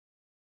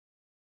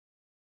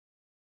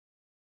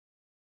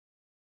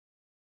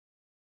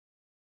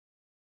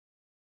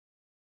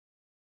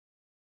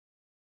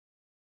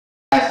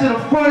To the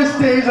first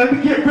stage, let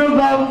me get real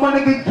loud with my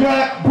nigga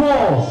Yak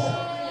Ballz.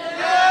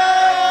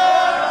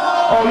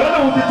 Oh, y'all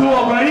know what to do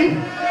already?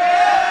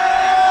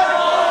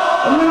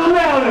 A little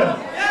louder.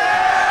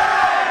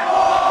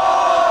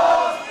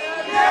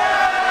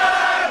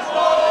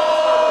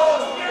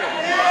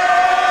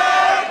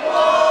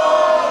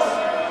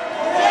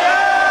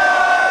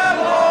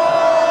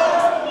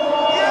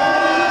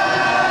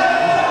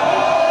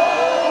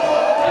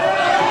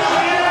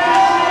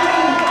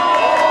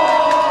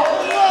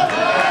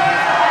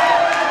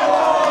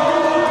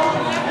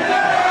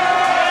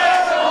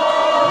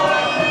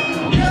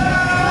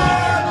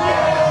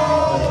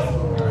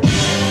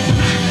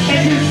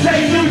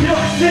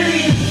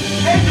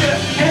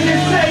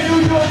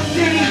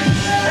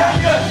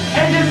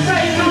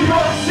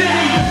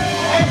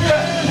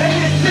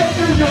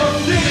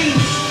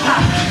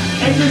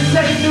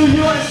 New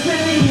York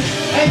City,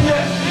 and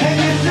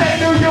you say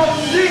New York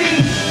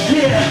City,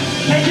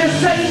 yeah, and you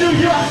say New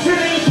York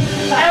City,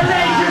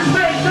 LA just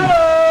make noise.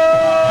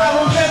 I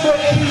remember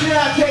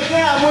 89 take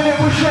down when it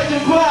was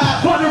stretching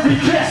by. Wanna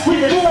request we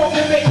formed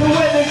to make the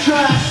weather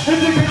try. And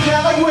took it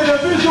down like with a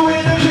visual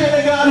in the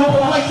Pentagon.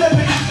 Like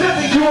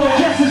 77, your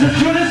guess is as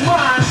good as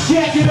mine.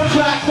 Jacking the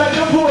box like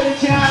a border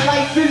child,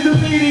 life is a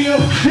medium.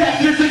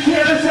 That's just the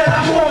canvas that I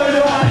poured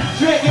on.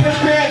 Drinking the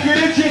back of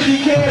the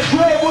gypsy can,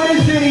 play with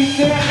a city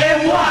stand.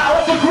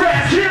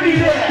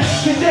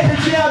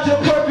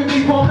 Jump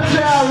perfectly from the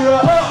barrier.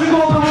 We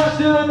gon' rush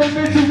till the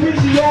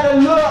Mitsubishi out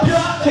of luck.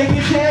 Take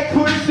your tag,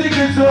 put the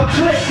stickers up.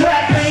 Click,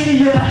 clack,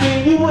 mania.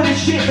 Man, you wouldn't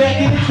shit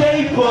back in the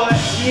day, but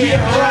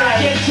yeah,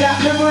 right. Get chopped,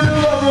 remember the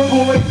lover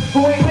boy who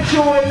ain't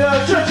maturing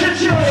up. Chill,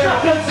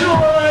 suck a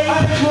toy.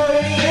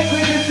 Unemployed, ain't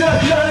clean this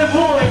up, another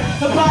boy.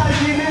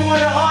 Apology, they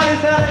want an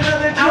artist, not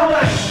another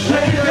choice.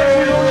 Play the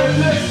record on the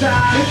flip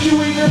side. If you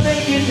even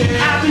make it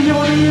there, I'll be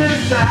on the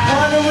inside.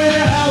 Wandering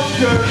the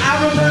outskirts, I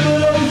remember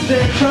those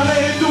days. Tryna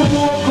hit the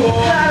wall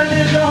core, sliding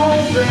in the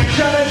home bench.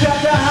 Tryna drop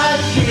the hot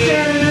shit,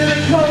 standing in the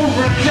cold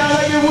rain. Sound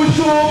like it was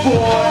your boy.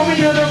 All me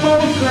on the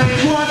most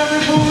lane,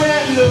 wandering for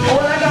red loop.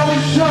 All I got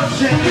was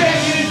sunshine. Back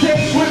in the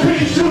days when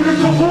pea shooters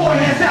were born,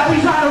 that's how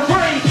we try to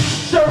race.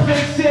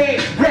 Survey said,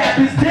 rap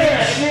is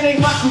dead, and it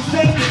ain't my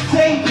crusade to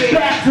save it.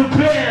 Back to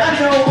bed, I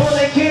know all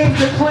they came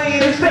to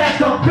playing is back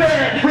to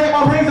bed. Wear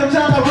my rings, I'm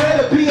trying to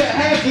rather be a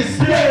hack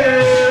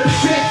instead.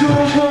 Back to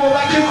the wall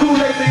like the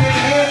Kool-Aid thing,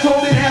 hands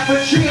holding half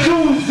a cheek.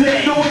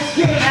 Tuesday, no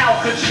escape,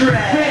 Alcatraz.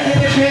 Back in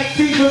the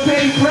backseat with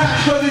Betty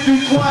Crocs, so they do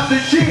swats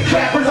and shit.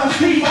 Rappers on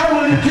Steve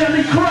Irwin and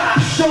Deadly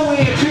Crocs. So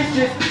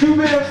ambitious, you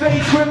better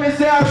face women,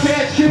 sour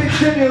patch kids,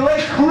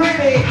 simulate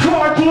critic.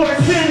 Cardboard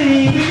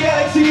City, the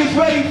galaxy is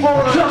ready for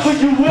us. Suffer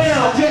you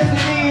will.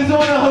 Destiny is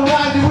on the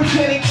horizon, we're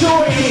getting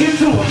choices.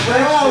 Into it,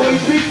 I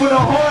always speak for the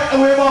heart. I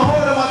wear my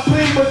heart on my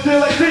sleeve, but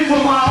still I sleep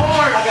with my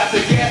heart. I got the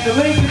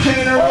gasoline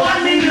container. All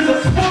I need is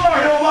a sport.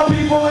 And all my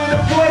people in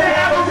the play, they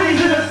have a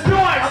reason to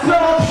start. So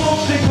I'm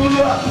gonna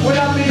signal up when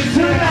I'm in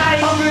tonight.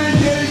 I'm gonna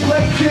get this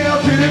place down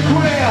to the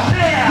ground.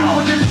 Now,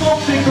 you just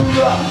gonna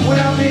signal up when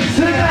I'm in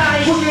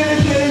tonight. We're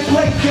gonna get this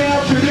place down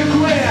to the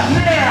ground.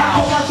 Now, I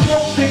put my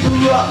smoke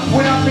signal up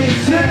when I'm in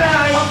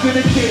tonight. I'm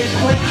gonna get this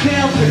place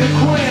down to the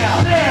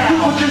ground. Now,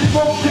 you just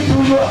smoke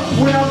signal up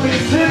when I'm in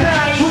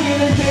tonight. We're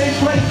gonna get this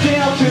place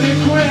down to the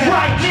ground.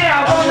 Right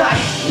now, alright.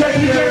 Take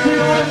it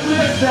on the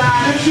flip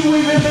side. If you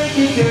even make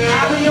it there,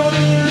 I'll be on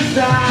the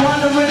inside.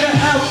 Wandering the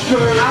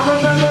outskirts. I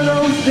remember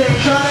those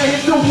days. Tryna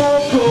hit the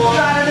wall core.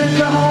 Sliding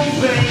into home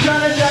base.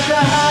 Tryna drop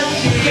the hot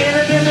shit.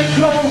 Standing in the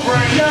cold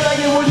rain. Sound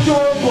like it was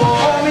your boy.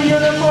 Army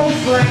of the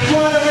most lane.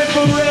 Wandering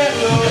for red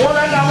look. All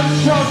I got was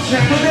Trump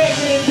chain. But back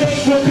in the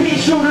days when pea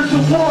shooters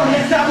were born,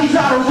 that's how we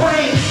got a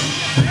range.